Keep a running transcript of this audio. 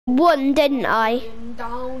one, didn't I?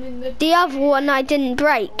 The other one I didn't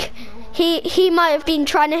break. He might have been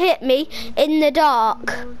trying to hit me in the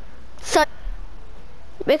dark. So,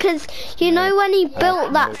 because you know when he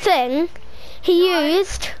built that thing, he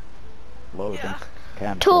used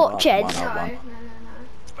torches.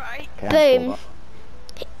 Boom.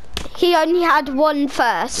 He only had one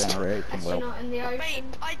first. Wait,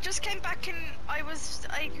 I just came back and I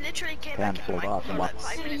literally came back in like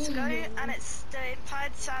 5 minutes ago, and it's the entire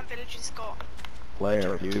sand village has got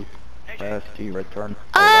player view. Return.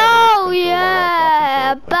 Oh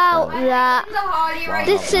yeah, about that.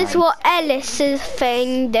 This is what Ellis's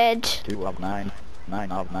thing did. 2 of 9,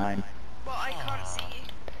 9 of 9. Well, I can't see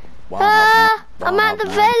you. I'm at the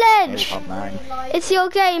village. It's your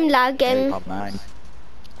game lagging. 8 of 9.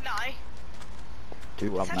 No.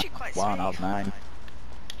 2 of 9. 1 of 9.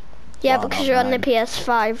 Yeah, because you're on the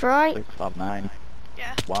PS5, right? 6 of 9.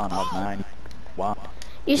 Yeah. 1 of 9. 1.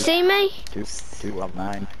 You see me? 2 of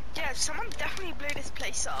 9. Yeah, someone definitely blew this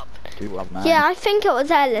place up. 2 of 9. Yeah, I think it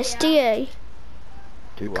was Ellis. Do you?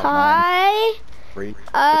 2 of 9. Kai? 3.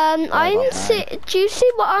 I'm see. Do you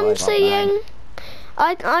see what I'm seeing?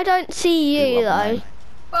 I don't see you though.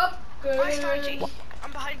 Where's Georgie?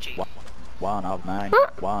 I'm behind you. 1 of 9. Huh?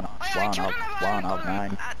 1 of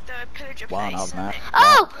 9. At the pillager 1 place. of 9.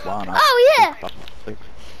 Oh yeah.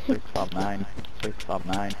 6 of 9. 6 of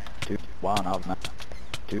 9. 2. 1 of 9.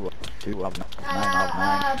 2 of 9 of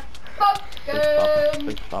 9.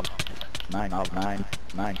 6 of 9 of 9.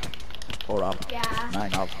 9. 4 of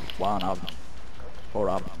 9 of 1 of 4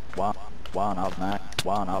 of 1 of 9.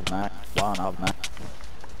 1 of 9. 1 of 9.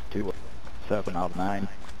 2. 7 of 9.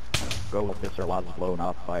 Goal officer was blown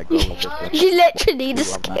up by a goal officer. You literally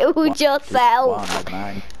just killed yourself, 1 of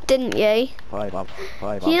 9. didn't you? 5 of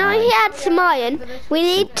You know 9. he had some iron. We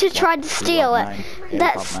need to try to steal it.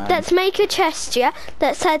 Let's make a chest, yeah,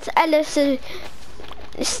 that says Ellis's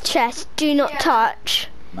chest. Do not touch.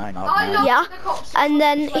 9 of 9. Yeah, and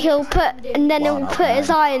then he'll put his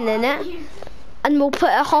iron in it, and we'll put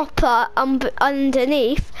a hopper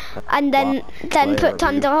underneath, and then put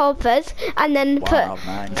tons of hoppers, and then put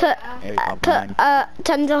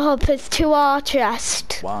tons of hoppers to our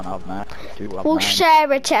chest. 1 of 9. 2 of 9. We'll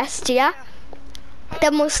share a chest, yeah.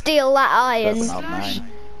 Then we'll steal that iron. 7 of 9.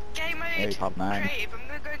 Game mode 8 of 9. Crave. I'm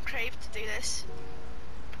gonna go in Crave to do this.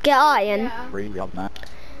 Get iron. 3 of 9.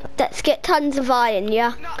 Let's get tons of iron,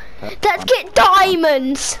 yeah. No. Let's get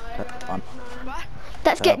diamonds. What?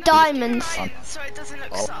 Let's get diamonds. So it doesn't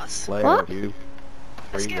look sus. Player What? view.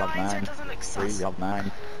 Let's 3 get of iron so 9. it doesn't look 3 sus. of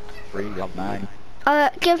 9. 3 of 9.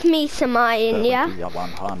 Give me some iron, yeah. 70 of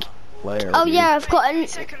 100. Player Oh view. yeah, I've got an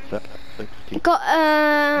 60.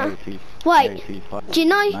 wait. Do you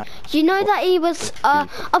know that he was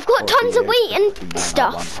I've got tons of wheat and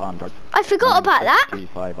stuff. I forgot about that.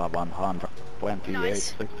 65 of 100. 28.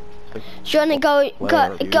 Nice. 6. Do you wanna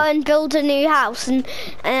go and build a new house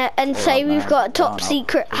and say we've got a top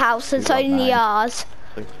secret house that's only ours?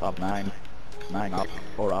 6 of 9. 9 of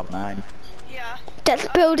 4 of 9. Yeah. Let's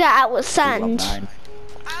build it out with 2 of sand. 9.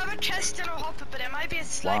 I have a chest and a hopper, but it might be a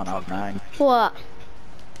slight 1 of problem. 9. What?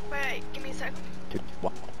 Wait, give me a second. 2.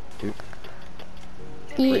 1. 2.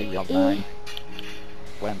 3 of 9.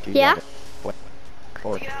 20. Yeah. 4.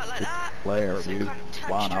 Dig it out like that. Player So you view. can't touch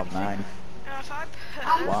 1 it. of 9. And if I put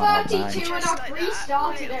I'm 1 of 32 9. and I've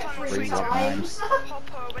restarted it 3 3 of 9. times.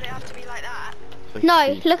 hopper, would it have to be like that? No,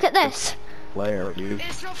 60. look at this. Player view.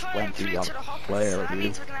 It's not following 20 through of to the hopper, so player that view.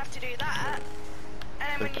 means we're gonna have to do that. And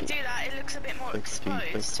then when you do that, it looks a bit more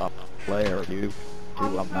 66 exposed. of player view. 2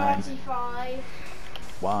 I'm of 9. 35.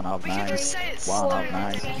 1 of We could 9. just say it's 1 of slowed 9.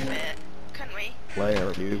 underneath it, couldn't we?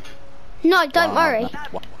 Player view. No, don't 1 worry. of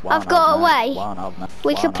 9. I've got a way. 1 of 9.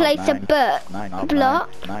 We could place a 9 of block.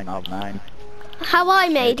 9 of 9. How I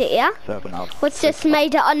made it, yeah? 7 of Was just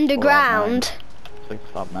made it underground. 6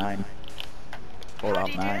 of 9. 4 How of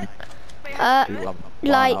do you do 9. it? Wait, 2 of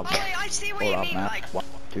like- oh wait, I see what 4 you of mean, 9. like,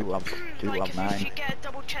 2 of like if 9. you get a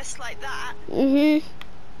double chest like that, 2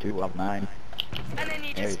 of 9. and then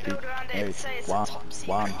you just 80. build around it and say it's a 1 top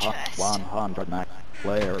secret chest. 109.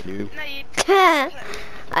 Player view. No, you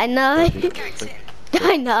I know. gags it.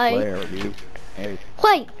 I know. Player view. 8.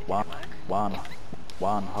 Wait.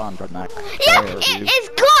 109. Yeah, Player view. it's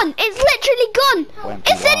gone. It's literally gone.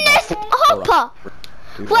 It's in this hopper.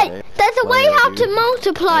 Wait, there's a way how to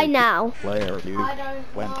multiply now. Player view. I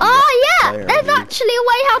don't. 20. Oh yeah, Player there's view. actually a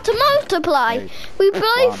way how to multiply. Eight. We both,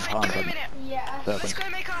 Wait a 100. minute, Yeah. let's go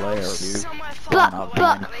make our Player house view. somewhere far but One of away but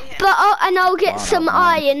nine. from here. but and I'll get One some of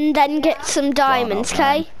nine. iron, then get some diamonds, of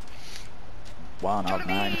nine. okay? 1 Do you of want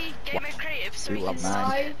to 9. be Game of Creative so we 2 can of start?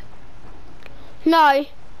 9. No.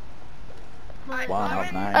 One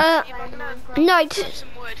of nine. No, Some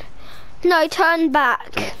wood. no, turn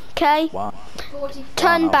back, okay? One.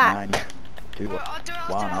 Turn One of back. nine. Two. Well, I'll do it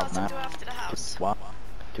after One the of house. I'll nine. do it after the house. One.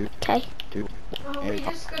 Two. Okay. Two. Are we Eight.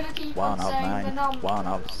 just gonna keep One on of saying the nine. numbers? One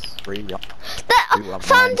of three. Two of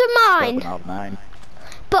Found a nine. mine. Seven of nine.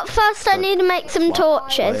 But first I need to make some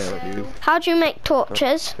torches. Player view. How do you make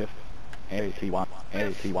torches? 81.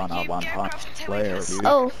 81 of You one get hundred. crafting table, Player you view. can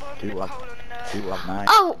Oh. stick a Two bomb of. in a coal on, Two of nine.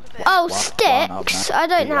 Oh, oh, One of sticks. nine. I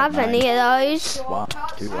don't Two of have any of those. One.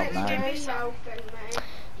 Two of nine.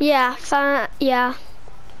 Yeah, yeah.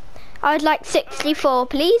 I'd like 64,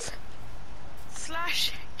 please.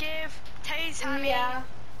 slash give Tay's Hammy Yeah.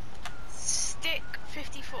 stick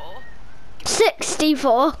 54.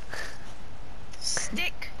 64.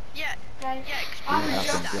 Stick, yeah, Okay. yeah. I'm You have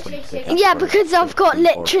just been given clicking. six. Yeah, because I've got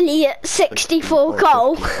literally 64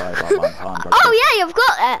 coal. 65 of 100. Oh yeah, you've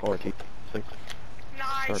got it. 46.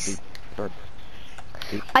 Nice. 30.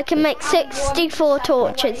 I can make 64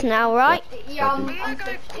 torches now, right? Yeah, I'm gonna I'm go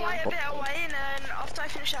 50. quite a bit away and then after I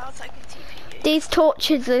finish out I can TP you. These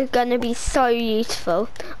torches are gonna be so useful.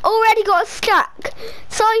 Already got a stack.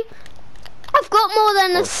 So, I've got more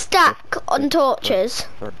than a stack on torches.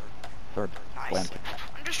 30. Nice. 20.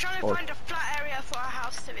 I'm just trying to find a flat area for our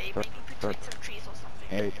house to be, maybe between some trees or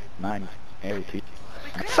something. 8. 9. 80.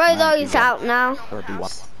 We could Throw those out now. 31.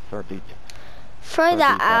 30. Throw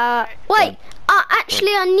that out. Wait,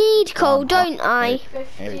 actually I need coal, don't I?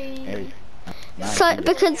 8. So,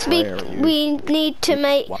 because we need to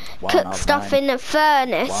make, put stuff in a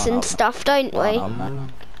furnace and stuff, don't we?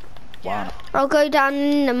 Yeah. I'll go down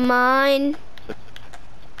in the mine.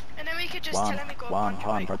 And then we could just tell him we got a bunch of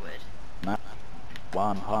 100. wood.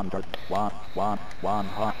 100.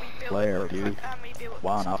 100. Player view. And we built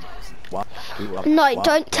 1 up. 1. 2 up. No,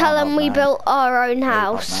 don't tell them we built our own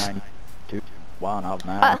house. 2. 1 of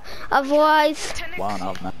 9. Otherwise, 1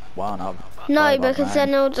 of 9. 1 of. no, 5 of because 9.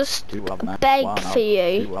 then they'll just 2 of 9. beg 1 for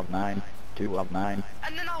you. 2 of 9. 2 of 9.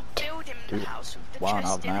 And then I'll build him the house with the 1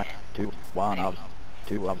 chest of in 9. it. 2. 1 of.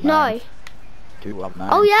 2 of 9. No. 2 of 9.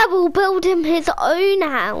 Oh yeah, we'll build him his own 1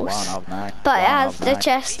 house. of 9. But it 1 has of the 9.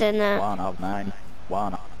 chest in it. 1 of 9.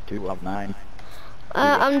 1. 2 of 9.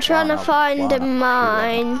 I'm trying to find a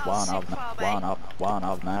mine. 1 of 9. 1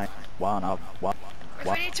 of 9. 1 of 1. If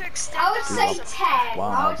we need to extend I would the say house, 10.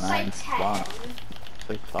 1 I of would say 9. 10.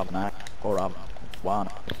 6 of 9. 4 of 1.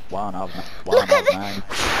 1 of 9. Look at 9.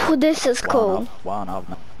 Oh, this is cool. 1 of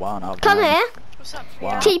 9. 1 of 9. Come here. what's up?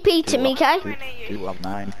 One. TP to me, okay? 2 of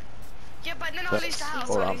 9. Yeah, but then I'll lose the house.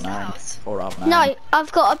 4 I'll of lose the 9. house. 4 of 9. No,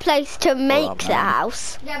 I've got a place to make of the 9.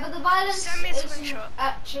 house. Yeah, but the violence Send me a isn't screenshot.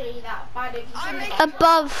 actually that bad if you I'm think making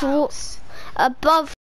about it. Above, above